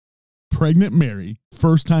pregnant Mary,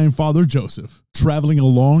 first-time father Joseph, traveling a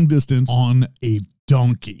long distance on a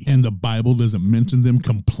donkey. And the Bible doesn't mention them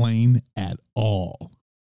complain at all.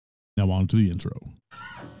 Now on to the intro.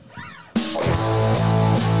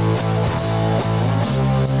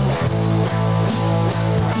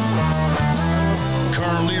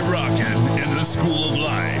 Currently rocking in the school of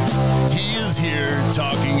life. He is here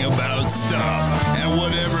talking about stuff and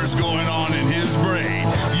whatever's going on in his brain.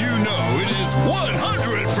 You know it is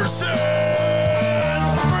 100%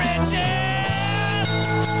 Bridget!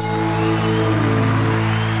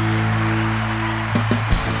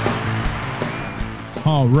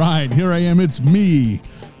 All right, here I am. It's me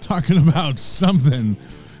talking about something.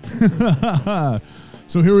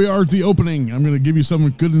 So here we are at the opening. I'm going to give you some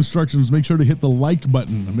good instructions. Make sure to hit the like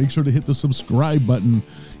button. Make sure to hit the subscribe button.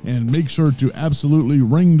 And make sure to absolutely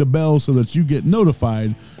ring the bell so that you get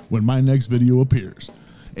notified when my next video appears.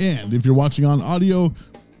 And if you're watching on audio,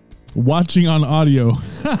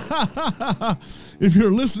 if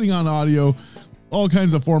you're listening on audio, all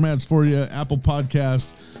kinds of formats for you: Apple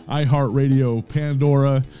Podcast, iHeartRadio,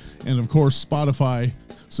 Pandora, and of course Spotify.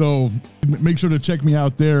 So make sure to check me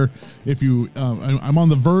out there. If you, I'm on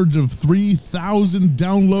the verge of 3,000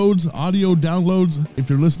 downloads, audio downloads. If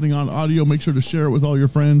you're listening on audio, make sure to share it with all your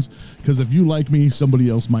friends, because if you like me, somebody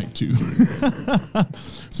else might too.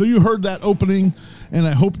 So you heard that opening, and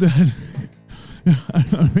I hope that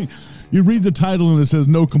you read the title and it says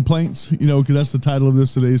no complaints, because that's the title of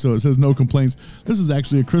this today. So it says no complaints. This is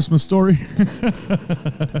actually a Christmas story,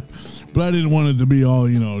 but I didn't want it to be all,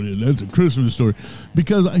 that's a Christmas story,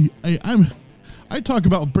 because I talk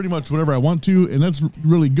about pretty much whatever I want to, and that's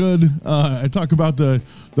really good. I talk about the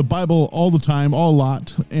Bible all the time, a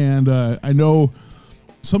lot. And I know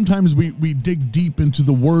sometimes we dig deep into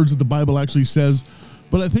the words that the Bible actually says,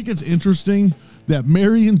 but I think it's interesting that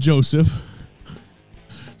Mary and Joseph,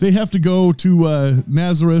 they have to go to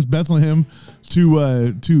Nazareth, Bethlehem,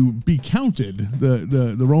 to be counted.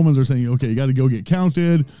 The Romans are saying, okay, you got to go get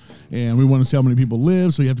counted, and we want to see how many people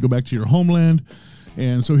live, so you have to go back to your homeland.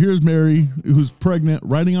 And so here's Mary, who's pregnant,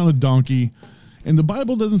 riding on a donkey, and the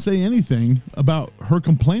Bible doesn't say anything about her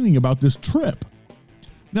complaining about this trip.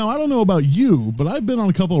 Now, I don't know about you, but I've been on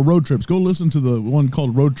a couple of road trips. Go listen to the one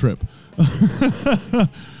called Road Trip.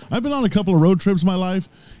 I've been on a couple of road trips in my life,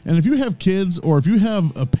 and if you have kids, or if you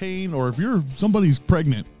have a pain, or if somebody's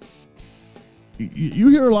pregnant, you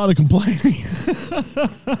hear a lot of complaining.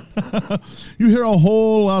 You hear a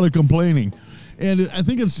whole lot of complaining. And I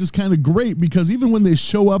think it's just kind of great, because even when they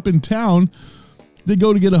show up in town, they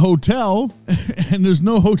go to get a hotel, and there's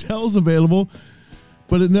no hotels available,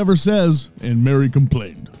 but it never says, and Mary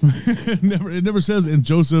complained. It never says, and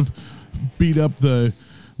Joseph beat up the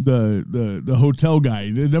hotel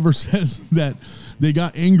guy. It never says that they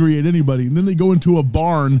got angry at anybody. And then they go into a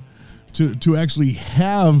barn to actually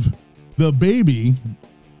have the baby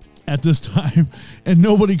at this time, and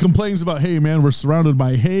nobody complains about, hey man, we're surrounded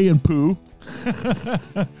by hay and poo.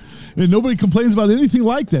 And nobody complains about anything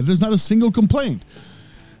like that. There's not a single complaint.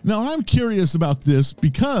 Now I'm curious about this,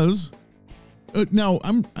 because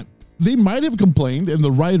they might have complained, and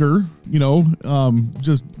the writer,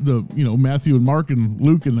 just the, Matthew and Mark and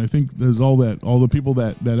Luke, and I think there's all the people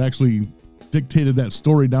that actually dictated that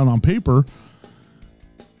story down on paper,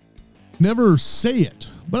 never say it.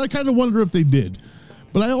 But I kind of wonder if they did.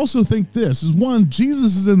 But I also think this is, one,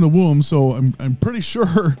 Jesus is in the womb, so I'm pretty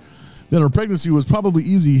sure that her pregnancy was probably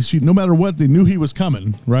easy. No matter what, they knew he was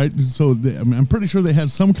coming, right? So I'm pretty sure they had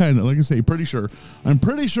some kind of, like I say, I'm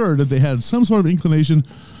pretty sure that they had some sort of inclination.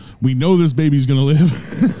 We know this baby's going to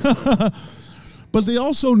live. But they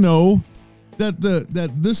also know that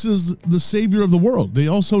this is the Savior of the world. They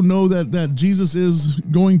also know that Jesus is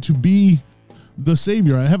going to be the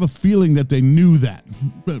Savior. I have a feeling that they knew that,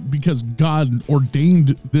 because God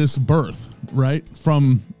ordained this birth, right?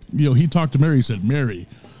 From, he talked to Mary, he said, Mary,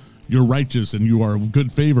 you're righteous and you are of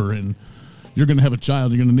good favor, and you're going to have a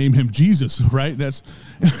child. You're going to name him Jesus, right?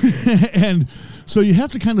 And so you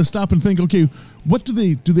have to kind of stop and think, okay,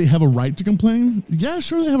 do they have a right to complain? Yeah,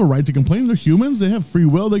 sure, they have a right to complain. They're humans. They have free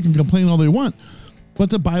will. They can complain all they want. But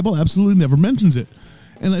the Bible absolutely never mentions it.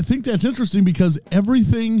 And I think that's interesting, because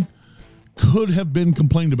everything could have been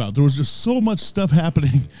complained about. There was just so much stuff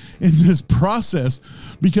happening in this process,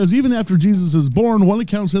 because even after Jesus is born, one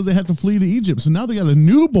account says they had to flee to Egypt. So now they got a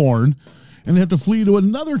newborn, and they have to flee to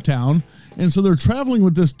another town. And so they're traveling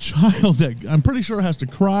with this child that I'm pretty sure has to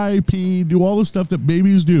cry, pee, do all the stuff that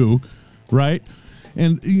babies do, right?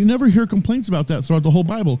 And you never hear complaints about that throughout the whole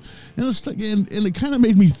Bible. And it kind of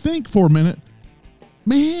made me think for a minute,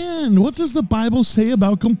 man, what does the Bible say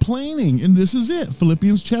about complaining? And this is it.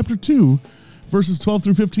 Philippians chapter 2, verses 12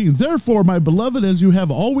 through 15. Therefore, my beloved, as you have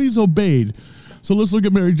always obeyed. So let's look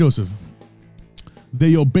at Mary and Joseph.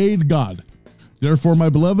 They obeyed God. Therefore, my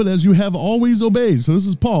beloved, as you have always obeyed. So this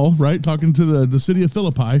is Paul, right, talking to the city of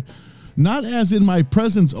Philippi. Not as in my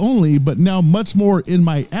presence only, but now much more in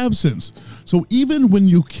my absence. So even when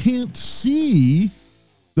you can't see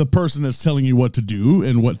the person that's telling you what to do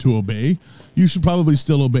and what to obey, you should probably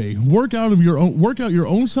still obey. Work out your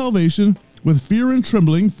own salvation with fear and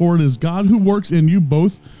trembling, for it is God who works in you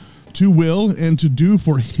both to will and to do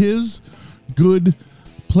for his good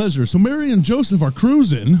pleasure. So Mary and Joseph are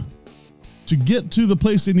cruising to get to the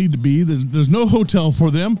place they need to be. There's no hotel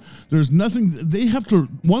for them. There's nothing. They have to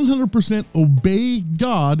 100% obey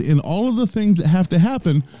God in all of the things that have to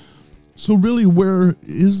happen. So really, where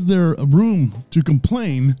is there a room to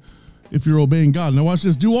complain if you're obeying God? Now watch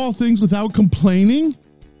this. Do all things without complaining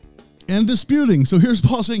and disputing. So here's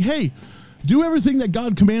Paul saying, hey, do everything that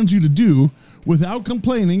God commands you to do without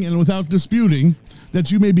complaining and without disputing,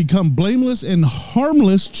 that you may become blameless and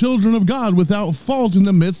harmless children of God without fault in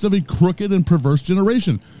the midst of a crooked and perverse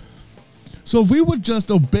generation. So if we would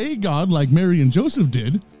just obey God like Mary and Joseph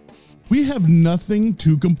did, we have nothing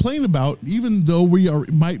to complain about, even though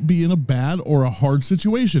might be in a bad or a hard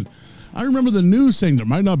situation. I remember the news saying there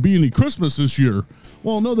might not be any Christmas this year.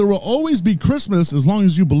 Well, no, there will always be Christmas as long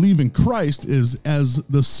as you believe in Christ as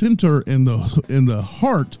the center and the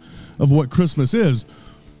heart of what Christmas is.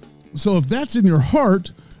 So if that's in your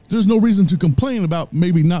heart, there's no reason to complain about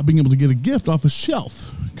maybe not being able to get a gift off a shelf.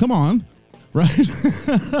 Come on, right?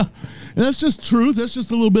 And that's just truth. That's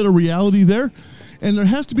just a little bit of reality there. And there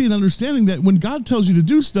has to be an understanding that when God tells you to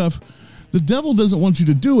do stuff, the devil doesn't want you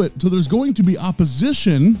to do it. So there's going to be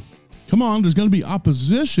opposition. Come on, there's going to be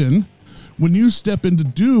opposition when you step in to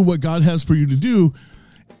do what God has for you to do.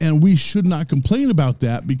 And we should not complain about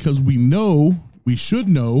that, because we should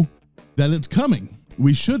know that it's coming.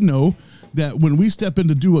 We should know that when we step in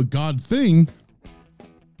to do a God thing,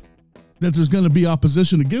 that there's going to be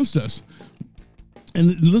opposition against us.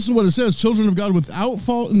 And listen to what it says: children of God without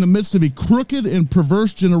fault in the midst of a crooked and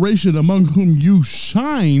perverse generation, among whom you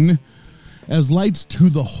shine as lights to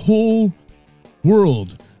the whole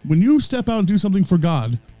world. When you step out and do something for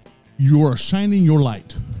God, you are shining your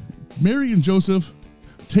light. Mary and Joseph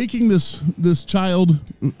taking this child,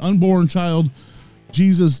 unborn child,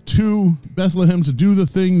 Jesus, to Bethlehem to do the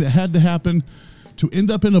thing that had to happen, to end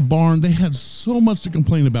up in a barn. They had so much to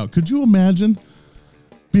complain about. Could you imagine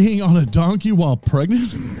being on a donkey while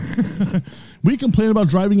pregnant? We complain about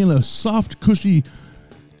driving in a soft, cushy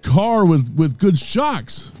car with good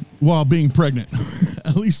shocks while being pregnant.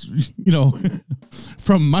 At least,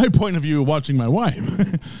 from my point of view, watching my wife.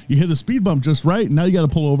 You hit a speed bump just right, and now you got to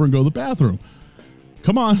pull over and go to the bathroom.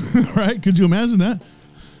 Come on, right? Could you imagine that?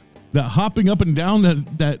 That hopping up and down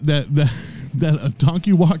that a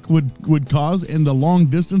donkey walk would cause, and the long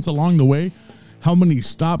distance along the way, how many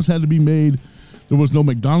stops had to be made. There was no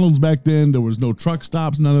McDonald's back then. There was no truck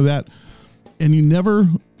stops, none of that. And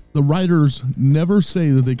the writers never say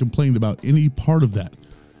that they complained about any part of that.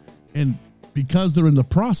 And because they're in the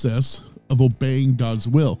process of obeying God's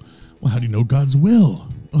will. Well, how do you know God's will?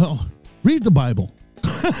 Well, read the Bible.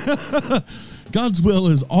 God's will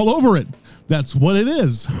is all over it. That's what it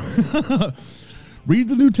is. Read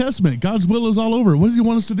the New Testament. God's will is all over it. What does he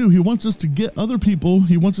want us to do? He wants us to get other people.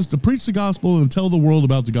 He wants us to preach the gospel and tell the world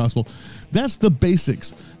about the gospel. That's the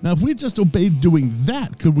basics. Now, if we just obeyed doing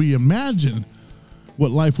that, could we imagine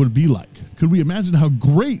what life would be like? Could we imagine how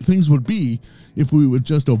great things would be if we would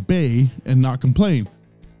just obey and not complain?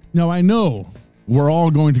 Now, I know we're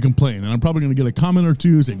all going to complain, and I'm probably going to get a comment or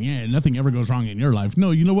two saying, yeah, nothing ever goes wrong in your life.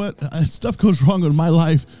 No, you know what? Stuff goes wrong in my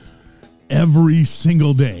life every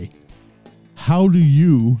single day. How do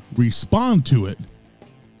you respond to it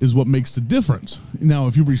is what makes the difference. Now,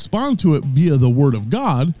 if you respond to it via the word of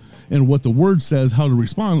God and what the word says, how to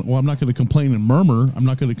respond, well, I'm not going to complain and murmur. I'm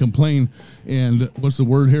not going to complain and, what's the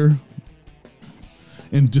word here?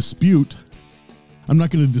 And dispute. I'm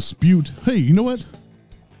not going to dispute. Hey, you know what?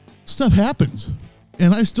 Stuff happens,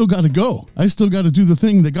 and I still got to go. I still got to do the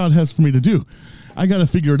thing that God has for me to do. I got to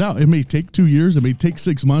figure it out. It may take 2 years. It may take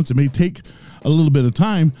 6 months. It may take a little bit of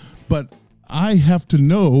time, but I have to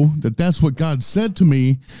know that that's what God said to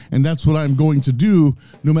me, and that's what I'm going to do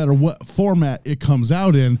no matter what format it comes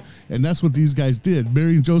out in. And that's what these guys did.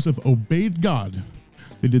 Mary and Joseph obeyed God.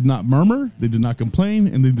 They did not murmur, they did not complain,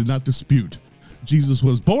 and they did not dispute. Jesus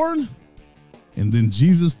was born, and then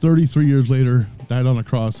Jesus, 33 years later, died on a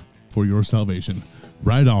cross for your salvation.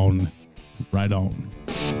 Right on, right on.